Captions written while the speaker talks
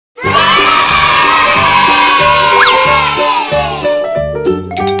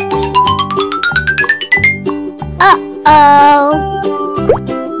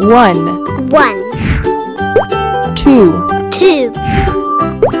1, 1, 2, 2,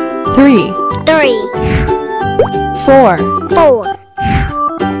 3, 3, 4, 4,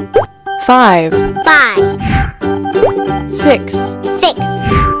 5, 5, 6, 6,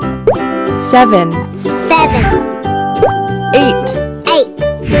 7, 7, 8, 8,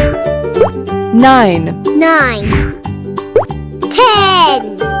 9, 9,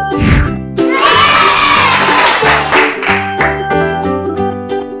 10.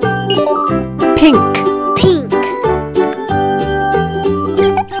 pink, Pink,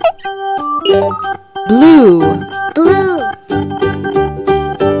 blue, blue,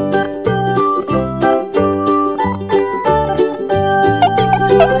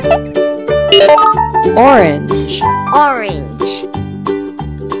 orange, orange,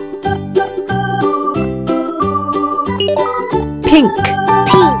 pink,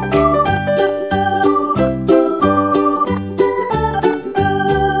 pink,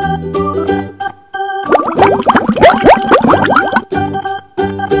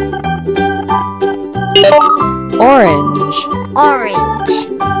 orange, orange,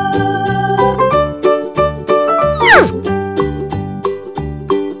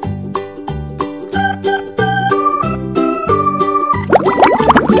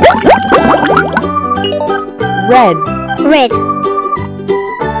 red, red,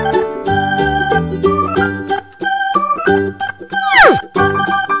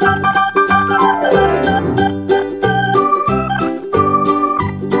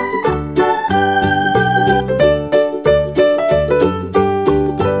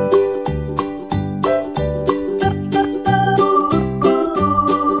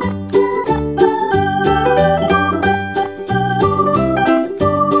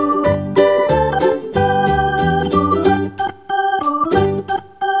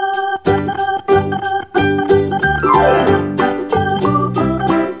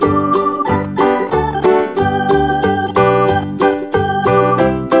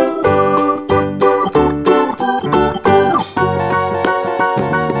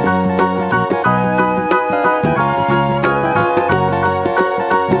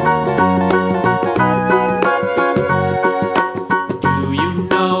 Do you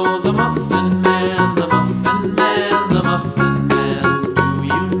know the Muffin Man, the Muffin Man, the Muffin Man? Do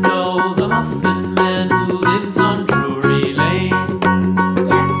you know the Muffin Man who lives on Drury Lane?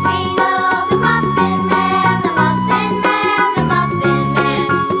 Yes, we know the Muffin Man, the Muffin Man, the Muffin Man.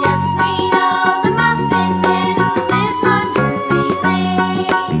 Yes, we know the Muffin Man who lives on Drury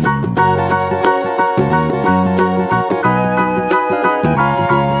Lane.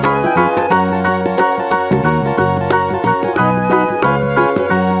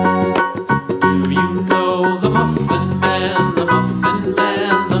 Do you know the Muffin Man, the Muffin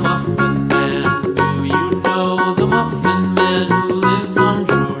Man, the Muffin Man? Do you know the Muffin Man who lives on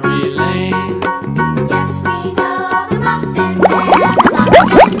Drury Lane? Yes, we know the Muffin Man, the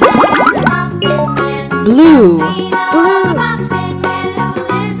Muffin Man, the Muffin Man. blue, We know Blue. the Muffin Man who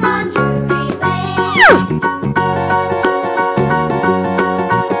lives on Drury Lane.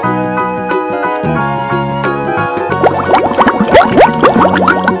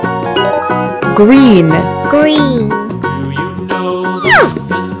 green, green, Do you know the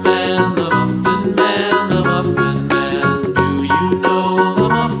Muffin Man, the Muffin Man, the Muffin Man? Do you know the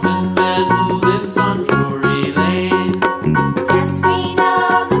Muffin Man who lives on Drury Lane? Yes, we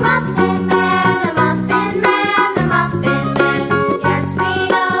know the Muffin Man, the Muffin Man, the Muffin Man. Yes, we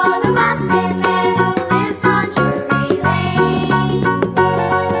know the Muffin Man who lives on Drury Lane.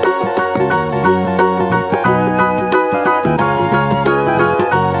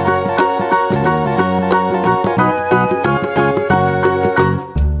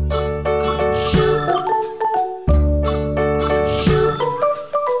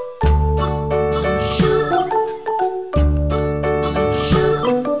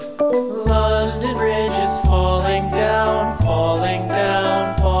 London Bridge is falling down, falling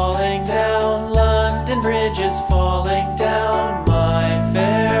down, falling down. London Bridge is falling down, my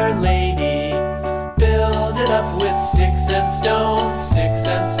fair lady. Build it up with sticks and stones, sticks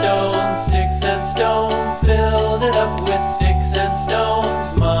and stones, sticks and stones. Build it up with sticks and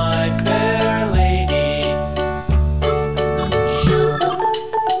stones, my fair lady.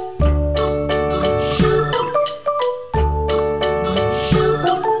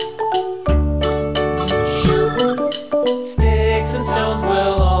 Sticks and stones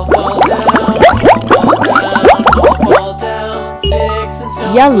will all fall down, all fall down, all fall down. Sticks and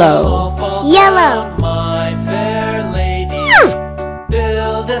stones Yellow. will all fall Yellow. down, my fair lady.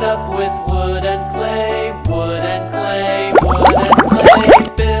 Build it up with wood and clay, wood and clay, wood and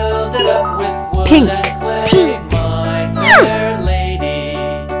clay. Build it up with wood Pink. and clay, Pink. my fair lady.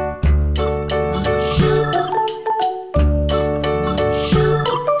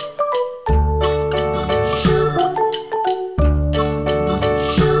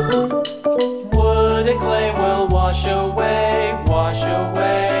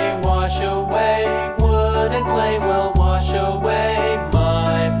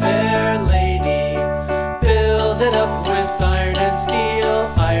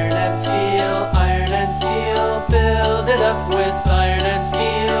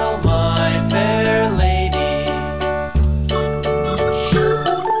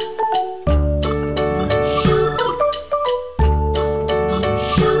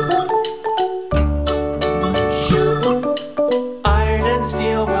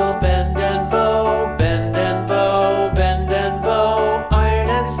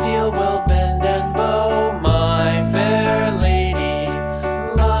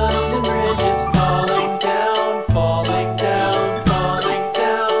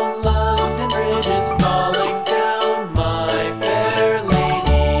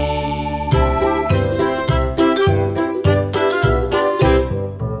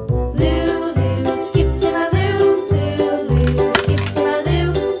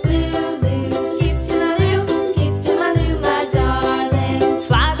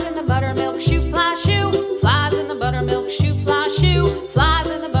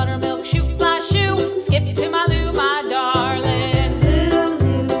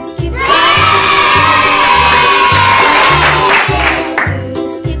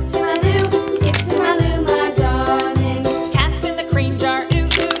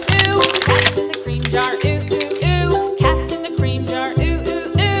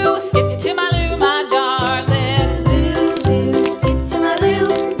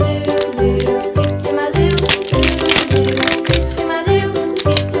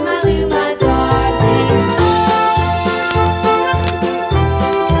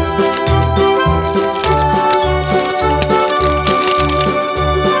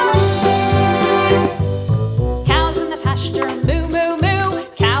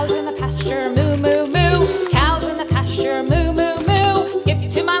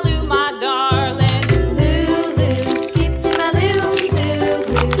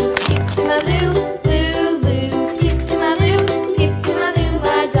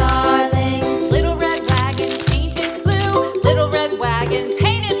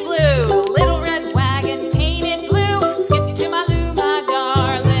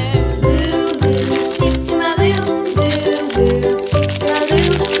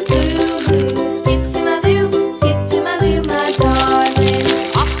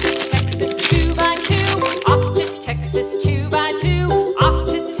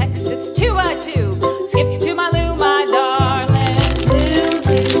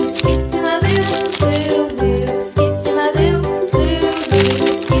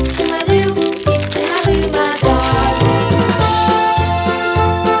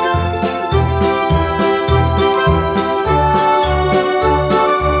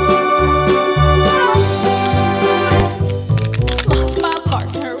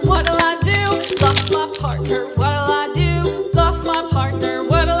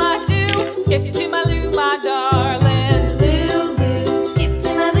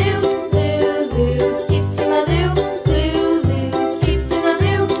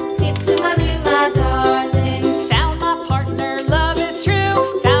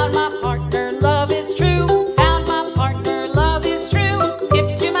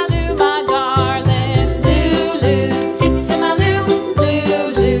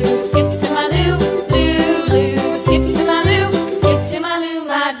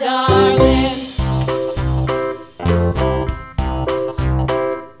 darling.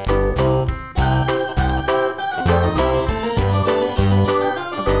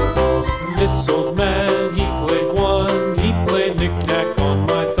 This old man, he played one. He played knick-knack on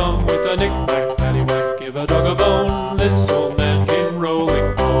my thumb with a knick-knack, paddywhack, give a dog a bone. This old man came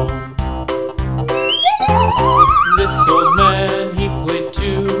rolling home. This old man, he played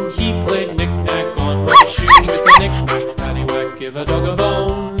two. He played knick-knack on my shoe with a knick-knack, paddywhack, give a dog a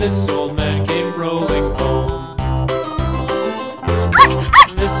bone. This old man came rolling home.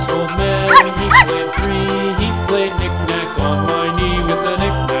 This old man, he played three. He played knick-knack on my knee with a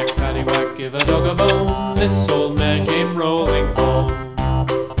knick-knack, paddywhack, give a dog a bone. This old man came rolling home.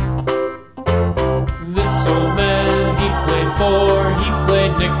 This old man, he played four. He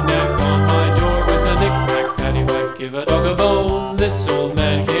played knick-knack on my door with a knick-knack, paddywhack, give a dog a bone. This old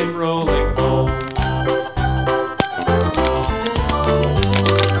man came rolling home.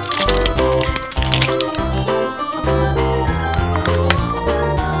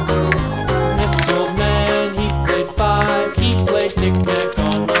 This old man, he played five. He played knick-knack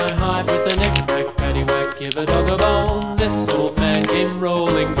on my hive with a knick-knack, paddywhack, give a dog a bone. This old man came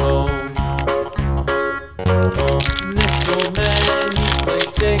rolling home. This old man, he played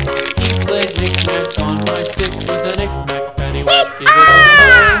six. He played knick-knack on my six with a knick-knack, paddywhack, give a dog a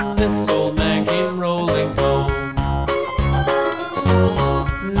bone. This old man came rolling home.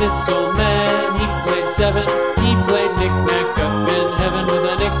 This old man, he played seven. He played knick-knack up in heaven with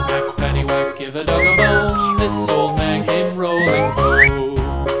a knick-knack, paddywhack, give a dog a bone. This old man came rolling home.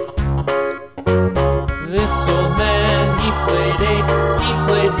 This old man, he played eight. He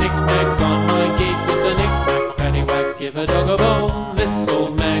played knick-knack on my gate with a knick-knack, paddywhack, give a dog a bone. This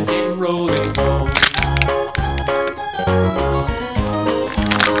old man came rolling home.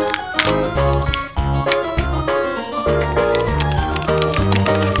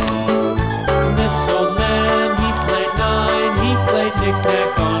 This old man, he played nine. He played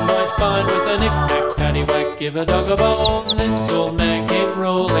knick-knack on my spine with a knick-knack, paddywhack, give a dog a bone. This old